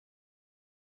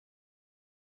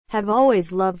Have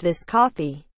always loved this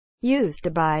coffee. Used to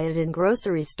buy it in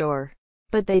grocery store,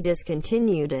 but they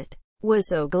discontinued it. Was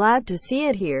so glad to see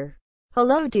it here.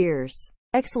 Hello dears.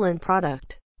 Excellent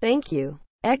product. Thank you.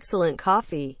 Excellent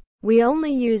coffee. We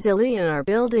only use Illy in our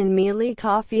built-in mealy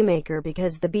coffee maker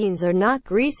because the beans are not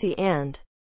greasy and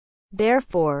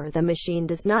therefore the machine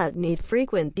does not need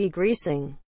frequent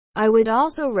degreasing. I would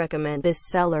also recommend this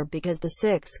seller because the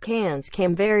 6 cans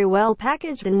came very well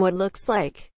packaged in what looks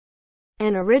like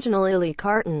an original Illy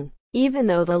carton, even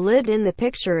though the lid in the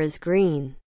picture is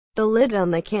green. The lid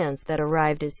on the cans that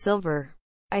arrived is silver.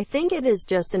 I think it is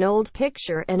just an old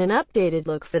picture and an updated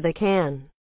look for the can.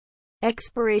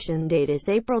 Expiration date is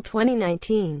April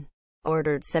 2019.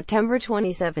 Ordered September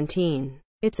 2017.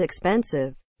 It's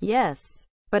expensive, yes,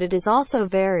 but it is also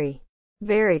very,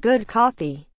 very good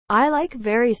coffee. I like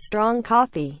very strong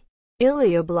coffee.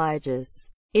 Illy obliges.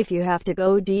 If you have to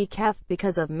go decaf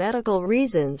because of medical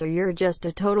reasons or you're just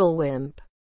a total wimp,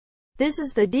 this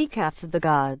is the decaf of the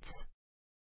gods.